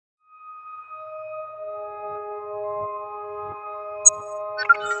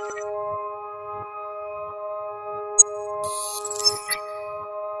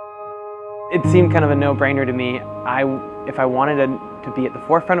It seemed kind of a no-brainer to me. If I wanted to be at the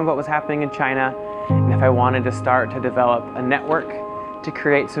forefront of what was happening in China, and if I wanted to start to develop a network to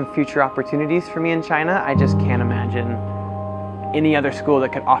create some future opportunities for me in China, I just can't imagine any other school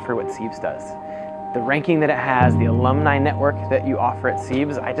that could offer what CEIBS does. The ranking that it has, the alumni network that you offer at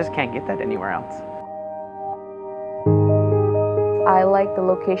CEIBS, I just can't get that anywhere else. I like the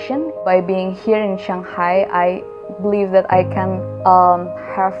location. By being here in Shanghai, I believe that I can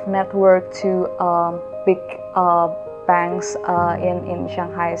have network to big banks in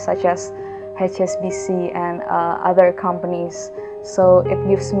Shanghai, such as HSBC and other companies. So it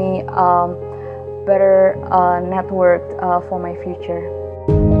gives me better network for my future.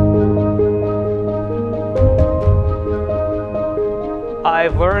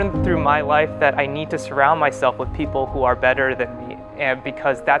 I've learned through my life that I need to surround myself with people who are better than me, and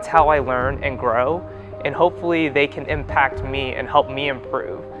because that's how I learn and grow, and hopefully they can impact me and help me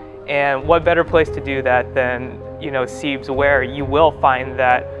improve. And what better place to do that than, CEIBS, where you will find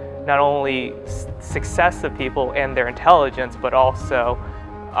that not only success of people and their intelligence, but also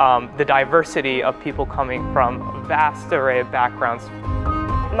the diversity of people coming from a vast array of backgrounds.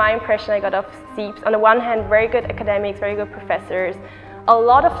 My impression I got of CEIBS, on the one hand, very good academics, very good professors, a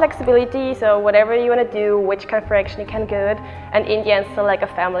lot of flexibility, so whatever you want to do, which kind of direction you can go, and in the end still like a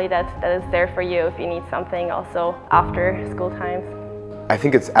family that is there for you if you need something also after school times. I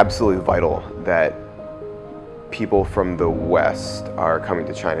think it's absolutely vital that people from the West are coming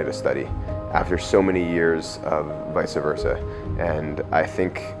to China to study after so many years of vice versa, and I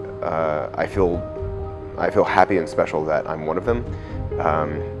think I feel happy and special that I'm one of them,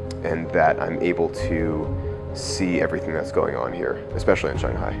 and that I'm able to see everything that's going on here, especially in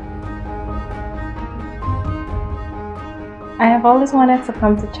Shanghai. I have always wanted to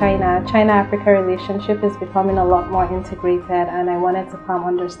come to China. China-Africa relationship is becoming a lot more integrated, and I wanted to come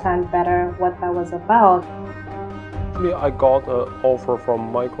understand better what that was about. I got an offer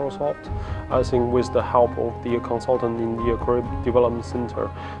from Microsoft, I think with the help of the consultant in the Career Development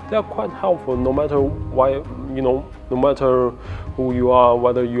Center. They are quite helpful no matter why, no matter who you are,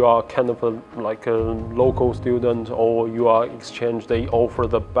 whether you are kind of like a local student or you are exchange, they offer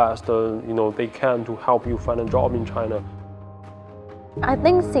the best they can to help you find a job in China. I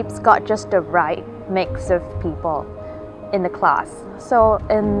think CEIBS got just the right mix of people in the class. So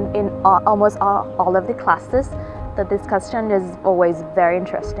in almost all of the classes, the discussion is always very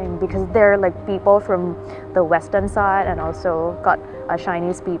interesting because they're like people from the Western side and also got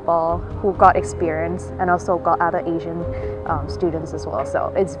Chinese people who got experience and also got other Asian students as well.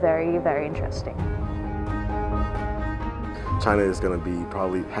 So it's very, very interesting. China is going to be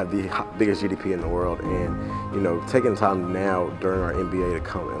probably have the biggest GDP in the world, and taking time now during our MBA to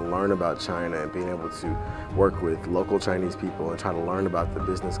come and learn about China and being able to work with local Chinese people and try to learn about the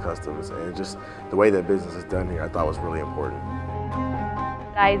business customs and just the way that business is done here, I thought was really important.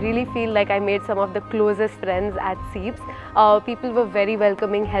 I really feel like I made some of the closest friends at CEIBS. People were very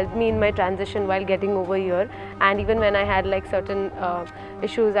welcoming, helped me in my transition while getting over here, and even when I had like certain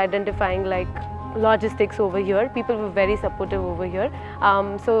issues identifying like logistics over here, people were very supportive over here.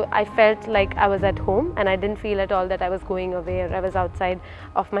 So I felt like I was at home and I didn't feel at all that I was going away or I was outside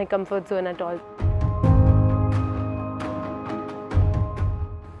of my comfort zone at all.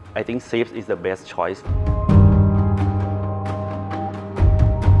 I think CEIBS is the best choice.